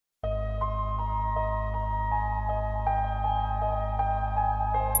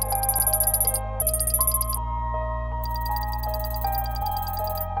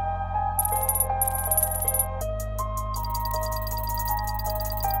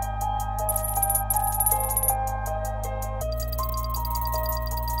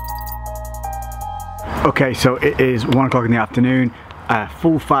Okay, so it is 1 o'clock in the afternoon.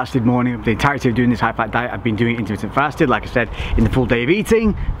 Full fasted morning. The entirety of doing this high fat diet, I've been doing intermittent fasted, like I said, in the full day of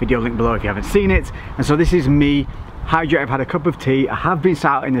eating. Video link below if you haven't seen it. And so this is me hydrated. I've had a cup of tea. I have been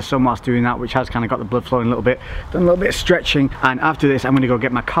sat out in the sun whilst doing that, which has kind of got the blood flowing a little bit. Done a little bit of stretching, and after this I'm going to go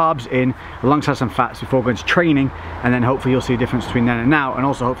get my carbs in alongside some fats before going to training, and then hopefully you'll see a difference between then and now, and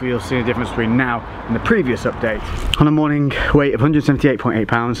also hopefully you'll see a difference between now and the previous update. On a morning weight of 178.8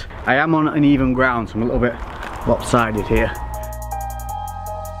 pounds, I am on uneven ground, so I'm a little bit lopsided here.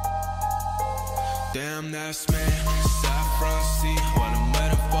 Damn, that's me. Saffron sea, while I'm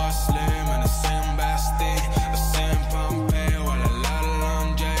with a boss slim and the same Basti. A same Pompeii, while a lot of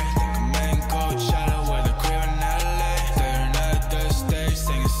long J. Think I'm in Coachella with a crib in LA. Staring at the stage,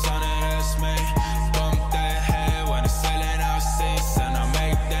 singing Sonny, that's me. Bump that head when it's sailing out seas, and I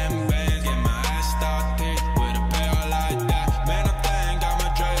make them bands. Get my ass started with a pair like that. Man, I think I'm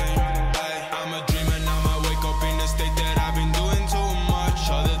a dream. I'm a dreamer, now I wake up in the state that I've been doing too much.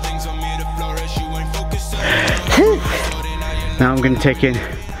 Other things on me to flourish, you ain't focusing. Now I'm going to take in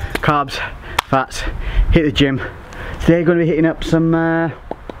carbs, fats, hit the gym. Today I'm going to be hitting up some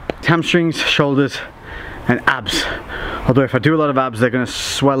hamstrings, shoulders and abs. Although if I do a lot of abs they're going to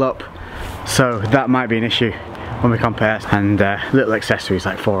swell up, so that might be an issue when we compare. And little accessories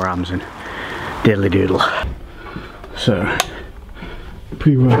like forearms and diddly doodle. So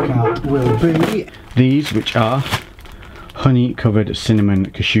pre-workout will be these, which are honey covered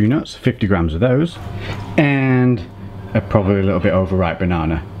cinnamon cashew nuts, 50 grams of those, and probably a little bit overripe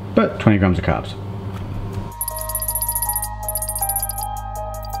banana, but 20 grams of carbs.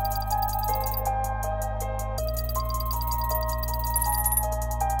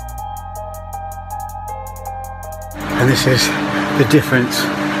 And this is the difference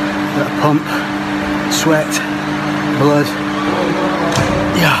that a pump, sweat, blood,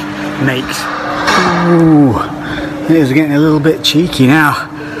 makes. Ooh, it is getting a little bit cheeky now.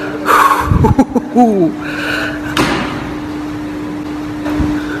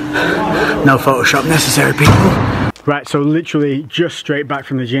 No Photoshop necessary, people. Right, so literally just straight back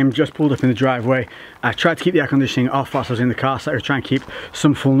from the gym, just pulled up in the driveway. I tried to keep the air conditioning off whilst I was in the car, so I was trying to keep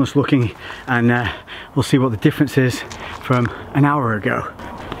some fullness looking, and we'll see what the difference is from an hour ago.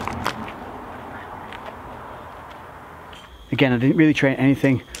 Again, I didn't really train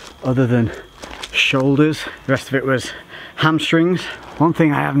anything other than shoulders. The rest of it was hamstrings. One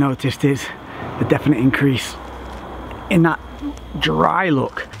thing I have noticed is a definite increase in that dry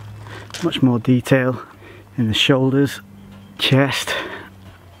look. Much more detail in the shoulders, chest.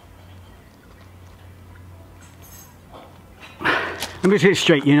 I'm going to say it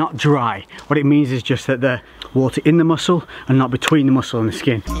straight, you're not dry. What it means is just that the water in the muscle and not between the muscle and the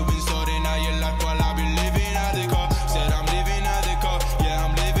skin.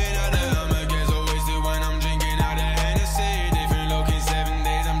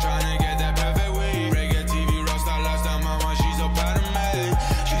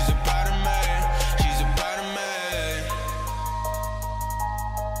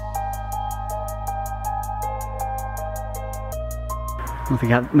 I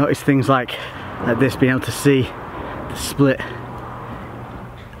think I've noticed things like this, being able to see the split, a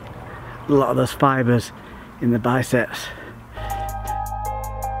lot of those fibers in the biceps.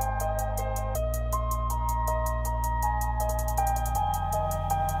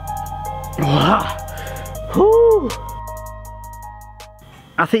 Woo!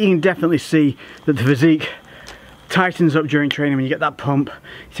 I think you can definitely see that the physique tightens up during training when you get that pump.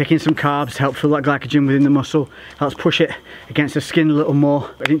 You're taking some carbs to help fill that glycogen within the muscle, helps push it against the skin a little more.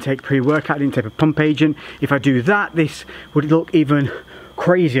 I didn't take pre-workout, I didn't take a pump agent. If I do that, this would look even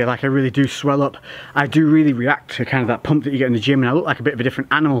crazier, like I really do swell up. I do really react to kind of that pump that you get in the gym, and I look like a bit of a different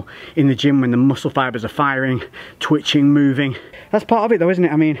animal in the gym when the muscle fibers are firing, twitching, moving. That's part of it though, isn't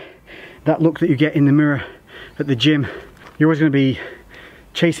it? I mean, that look that you get in the mirror at the gym, you're always going to be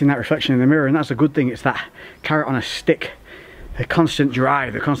chasing that reflection in the mirror, and that's a good thing. It's that carrot on a stick, the constant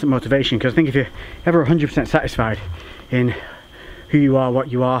drive, the constant motivation. Because I think if you're ever 100% satisfied in who you are,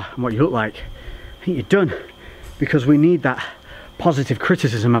 what you are, and what you look like, I think you're done. Because we need that positive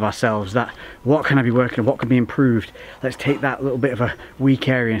criticism of ourselves, that what can I be working on, what can be improved. Let's take that little bit of a weak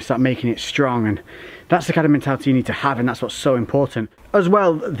area and start making it strong. And that's the kind of mentality you need to have, and that's what's so important. As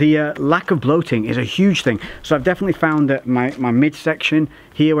well, the lack of bloating is a huge thing. So I've definitely found that my midsection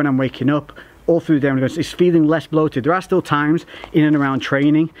here when I'm waking up, all through the day, it's feeling less bloated. There are still times in and around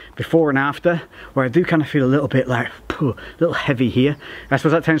training, before and after, where I do kind of feel a little bit like, a little heavy here. I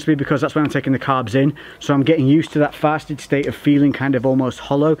suppose that tends to be because that's when I'm taking the carbs in. So I'm getting used to that fasted state of feeling kind of almost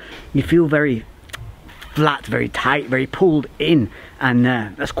hollow. You feel very flat, very tight, very pulled in, and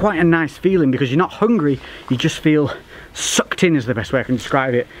that's quite a nice feeling because you're not hungry, you just feel sucked in is the best way I can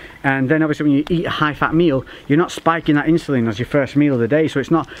describe it. And then obviously when you eat a high fat meal, you're not spiking that insulin as your first meal of the day, so it's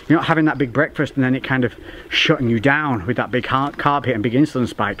not, you're not having that big breakfast and then it kind of shutting you down with that big carb hit and big insulin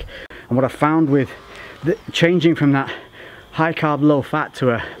spike. And what I found with changing from that high carb low fat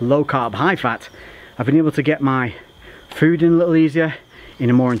to a low carb high fat, I've been able to get my food in a little easier, in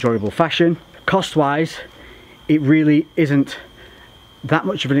a more enjoyable fashion. Cost wise, it really isn't that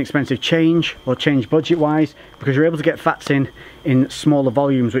much of an expensive change, or change budget wise, because you're able to get fats in smaller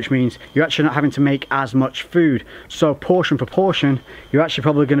volumes, which means you're actually not having to make as much food. So portion for portion, you're actually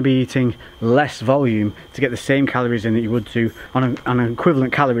probably going to be eating less volume to get the same calories in that you would do on an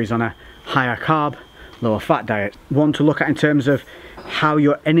equivalent calories on a higher carb, lower fat diet. One to look at in terms of how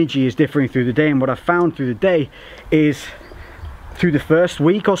your energy is differing through the day. And what I found through the day is, through the first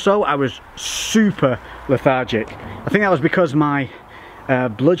week or so, I was super lethargic. I think that was because my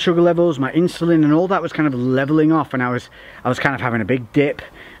blood sugar levels, my insulin and all that was kind of leveling off, and I was kind of having a big dip,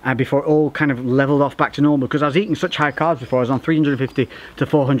 and before it all kind of leveled off back to normal, because I was eating such high carbs before. I was on 350 to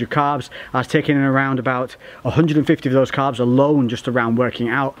 400 carbs. I was taking in around about 150 of those carbs alone just around working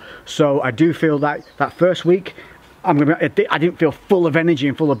out. So I do feel that that first week I didn't feel full of energy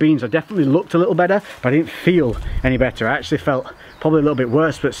and full of beans. I definitely looked a little better, but I didn't feel any better. I actually felt probably a little bit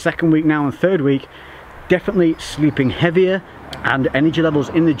worse. But second week now and third week, definitely sleeping heavier, and energy levels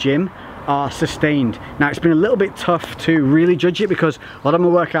in the gym are sustained. Now it's been a little bit tough to really judge it because a lot of my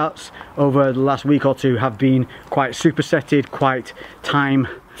workouts over the last week or two have been quite supersetted, quite time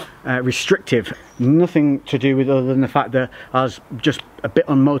restrictive. Nothing to do with other than the fact that I was just a bit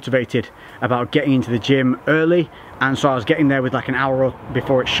unmotivated about getting into the gym early, and so I was getting there with like an hour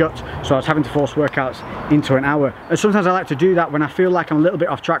before it shut, so I was having to force workouts into an hour. And sometimes I like to do that when I feel like I'm a little bit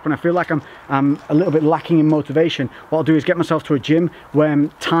off track, when I feel like I'm a little bit lacking in motivation. What I'll do is get myself to a gym when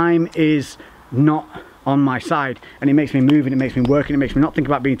time is not on my side, and it makes me move, and it makes me work, and it makes me not think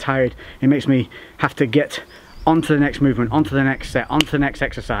about being tired. It makes me have to get onto the next movement, onto the next set, onto the next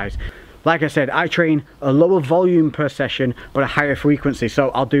exercise. Like I said, I train a lower volume per session but a higher frequency, so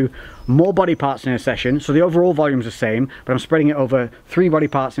I'll do more body parts in a session, so the overall volume's the same, but I'm spreading it over 3 body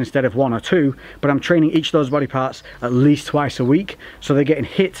parts instead of 1 or 2, but I'm training each of those body parts at least twice a week, so they're getting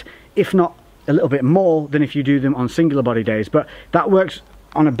hit, if not a little bit more than if you do them on singular body days. But that works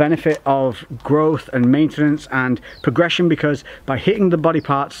on a benefit of growth and maintenance and progression, because by hitting the body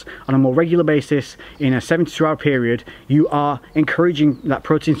parts on a more regular basis in a 72-hour period, you are encouraging that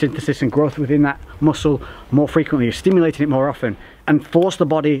protein synthesis and growth within that muscle more frequently. You're stimulating it more often, and force the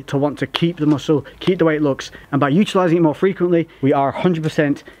body to want to keep the muscle, keep the way it looks. And by utilizing it more frequently, we are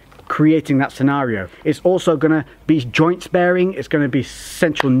 100% creating that scenario. It's also going to be joint sparing, it's going to be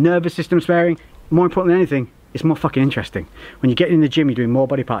central nervous system sparing. More important than anything, it's more fucking interesting. When you get in the gym, you're doing more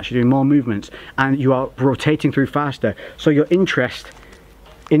body parts, you're doing more movements, and you are rotating through faster. So your interest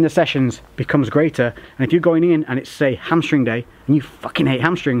in the sessions becomes greater. And if you're going in and it's, say, hamstring day, and you fucking hate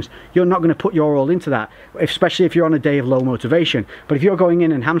hamstrings, you're not going to put your all into that, especially if you're on a day of low motivation. But if you're going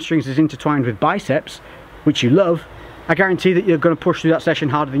in and hamstrings is intertwined with biceps, which you love, I guarantee that you're going to push through that session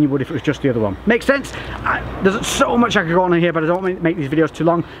harder than you would if it was just the other one. Makes sense? There's so much I could go on here, but I don't want to make these videos too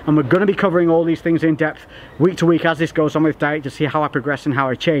long, and we're going to be covering all these things in depth week to week as this goes on with diet, to see how I progress and how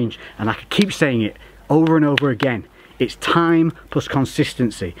I change. And I keep saying it over and over again. It's time plus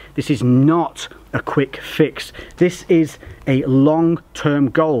consistency. This is not a quick fix. This is a long-term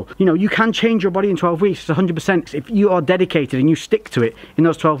goal. You know, you can change your body in 12 weeks, it's 100%. If you are dedicated and you stick to it in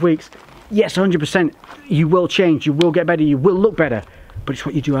those 12 weeks, yes, 100%, you will change, you will get better, you will look better. But it's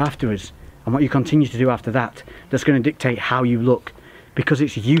what you do afterwards and what you continue to do after that that's going to dictate how you look. Because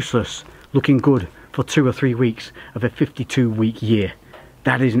it's useless looking good for 2 or 3 weeks of a 52-week year.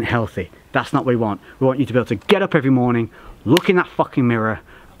 That isn't healthy. That's not what we want. We want you to be able to get up every morning, look in that fucking mirror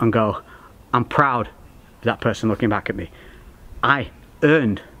and go, I'm proud of that person looking back at me. I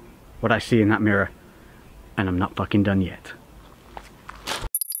earned what I see in that mirror, and I'm not fucking done yet.